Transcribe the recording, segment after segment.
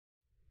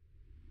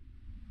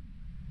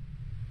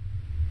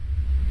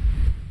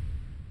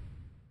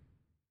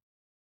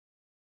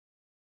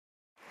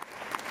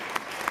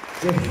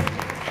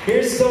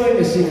Here's Sewing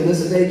Machine, and this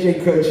is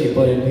AJ Croce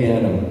playing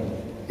piano.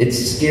 It's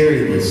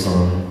scary, this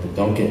song, but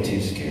don't get too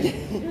scared.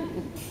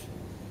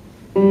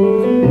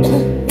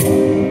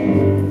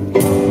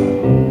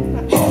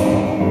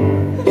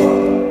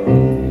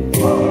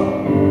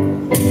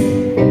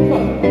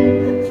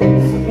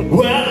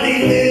 Well,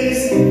 he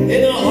lives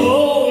in a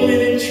hole in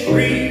a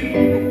tree.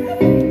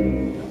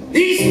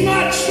 He's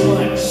much,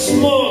 much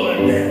smaller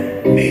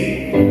than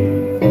me.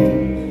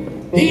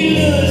 He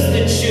lures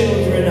the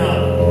children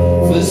up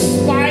for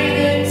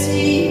spider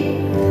tea.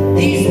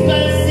 He's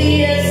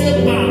buzzy as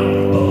a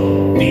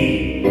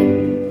bumblebee.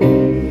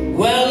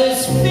 Well,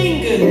 his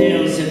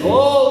fingernails have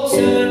all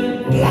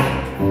turned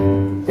black.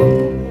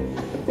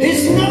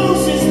 His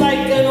nose is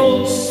like an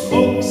old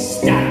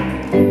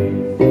smokestack.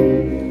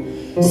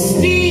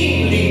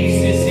 Steam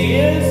leaves his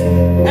ears,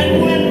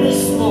 and when the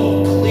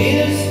smoke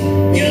clears,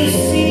 you'll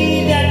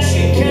see that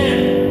you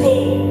can't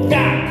go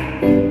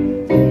back.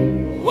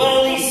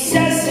 Well, he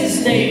says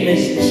his name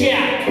is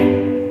Jack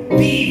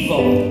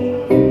Beaver.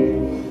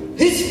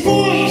 His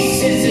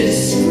voice is as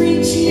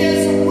screechy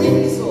as a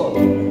weasel.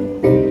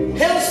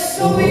 He'll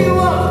sew you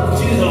up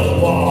to the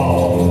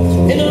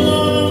wall. In a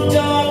long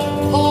dark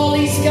hall,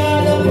 he's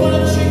got a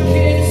bunch of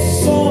kids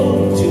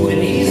sewn to an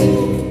easel.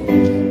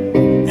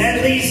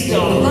 At least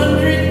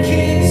 100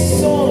 kids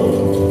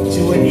sewn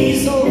to an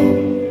easel.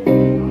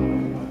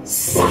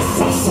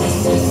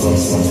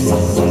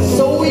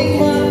 Sewing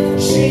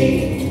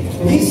machine.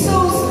 He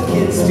sews the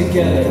kids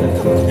together,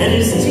 and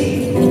his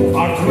teeth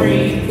are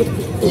green.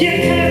 You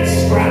can't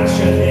scratch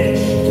an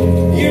itch.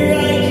 Your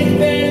eye can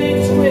barely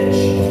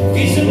twitch.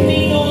 He's a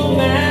mean old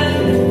man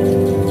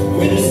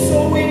with a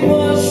sewing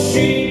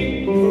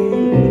machine.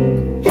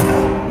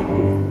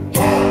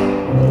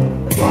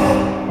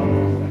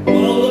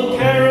 Well, the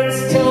parents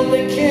tell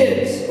the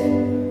kids,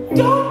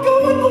 don't go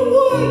in the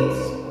woods.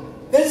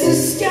 There's a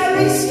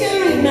scary,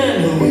 scary man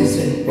who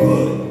isn't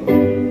good.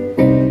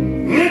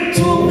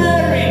 Little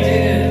Mary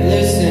didn't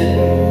listen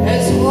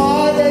as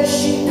hard as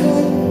she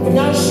could.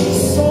 Now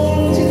she's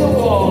sewn to the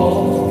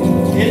wall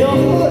in a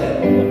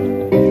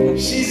hood.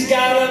 She's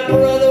got a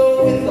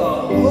brother with a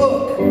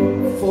hook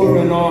for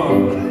an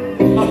arm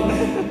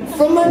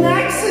from an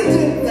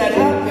accident that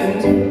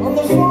happened on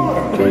the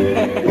farm.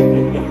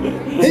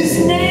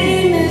 His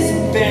name is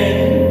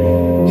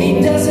Ben.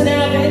 He doesn't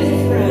have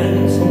any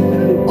friends.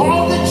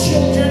 All the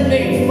children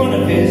make fun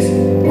of his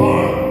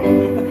arm.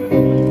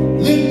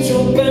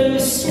 Little Ben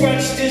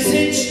scratched his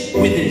itch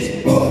with his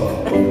hook.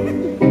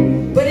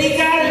 But he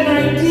got an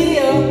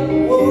idea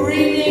while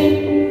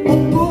reading a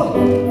book.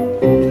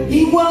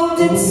 He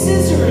welded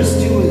scissors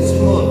to his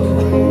hook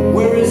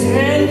where his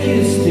hand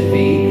used to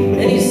be,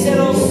 and he said,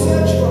 I'll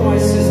search for my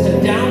sister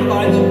down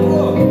by the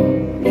brook.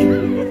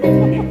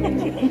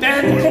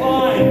 Ben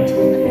climbed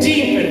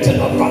deep into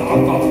the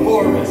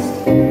forest.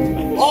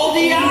 All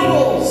the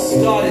owls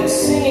started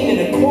singing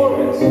in a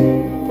chorus.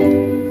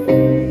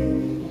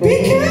 Be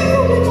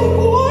careful, little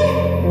boy.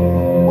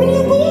 When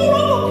you go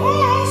around the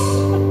pass,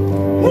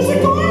 there's a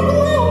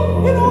gargoyle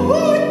with a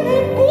hood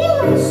named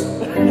Boris.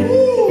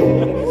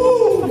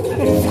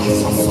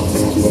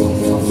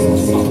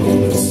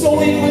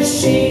 Sewing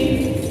machine.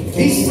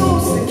 He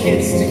sews the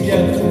kids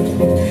together,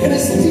 and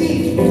his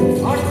teeth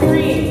are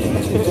green.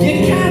 You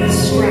can't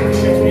scratch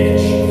an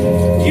itch.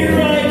 Your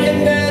eye can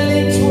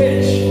barely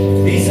twitch.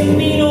 He's a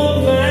mean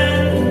old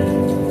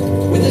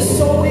man with a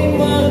sewing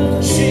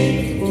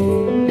machine.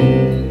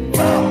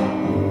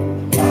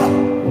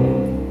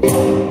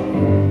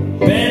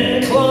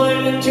 Ben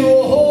climbed into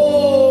a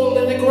hole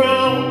in the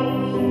ground.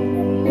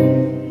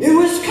 It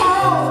was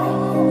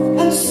cold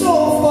and so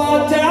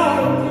far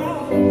down.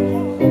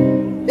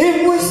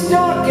 It was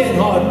dark and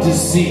hard to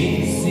see.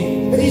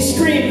 But he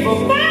screamed for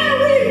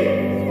Mary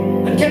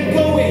and kept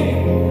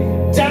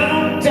going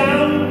down,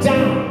 down,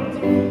 down.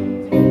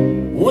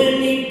 When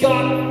he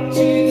got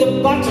to the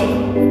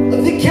bottom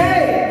of the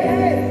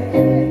cave,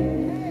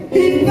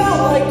 he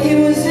felt like he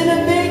was in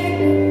a big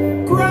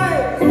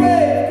grave.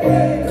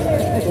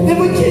 There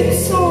were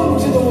kids sewn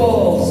to the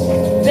walls,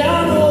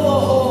 down all the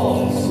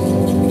halls,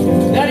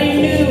 that he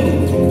knew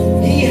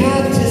he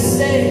had to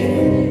save.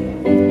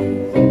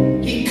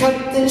 He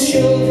cut the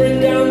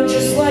children down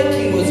just like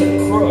he was a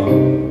crook,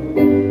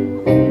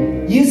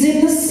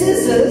 using the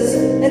scissors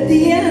at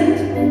the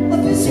end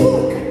of his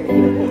hook.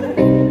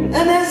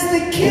 And as the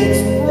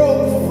kids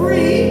broke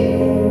free,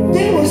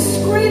 they were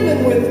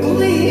screaming with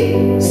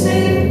glee,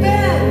 saying,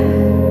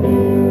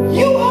 Ben,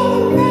 you are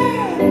the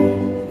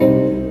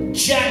man.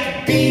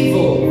 Jack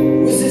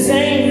Beaver was as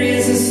angry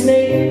as a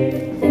snake,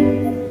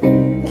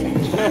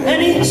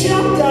 and he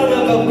jumped out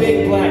of a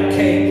big black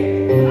cape.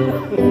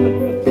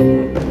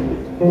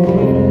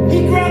 He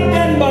grabbed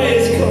Ben by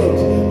his coat,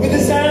 with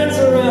his hands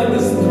around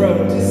his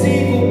throat. His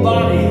evil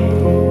body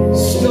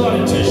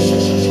started to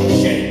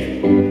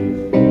shake.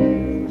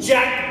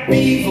 Jack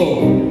Beaver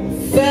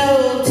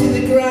fell to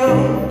the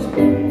ground,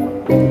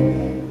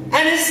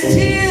 and his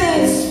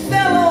tears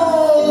fell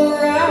all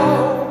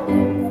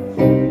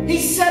around. He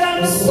said,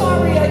 I'm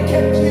sorry I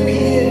kept you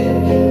here.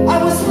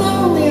 I was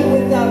lonely and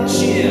without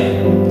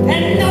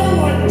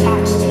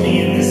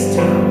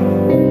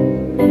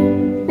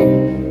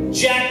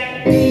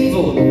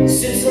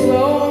sits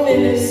alone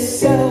in his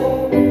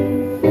cell.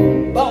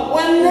 But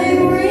when they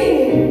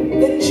ring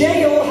the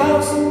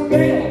jailhouse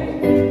bell,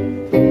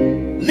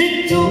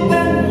 little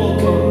Ben will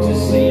come to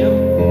see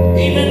him.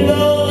 Even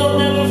though they'll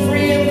never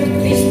free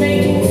him, he's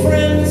making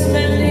friends,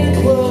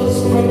 mending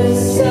clothes from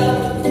his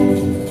cell.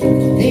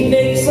 He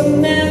makes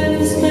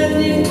amends,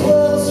 mending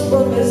clothes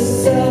from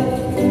his cell.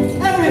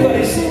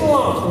 Everybody sing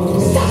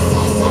along.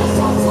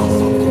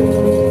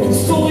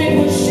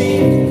 Sewing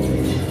machine.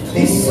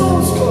 He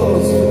sews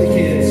clothes for the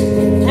kids,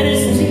 and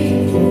his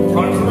teeth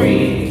are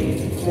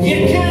green.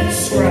 You can't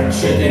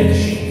scratch an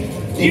itch.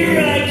 Your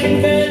eye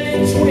can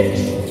barely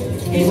twitch.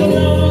 He's a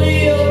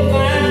lonely old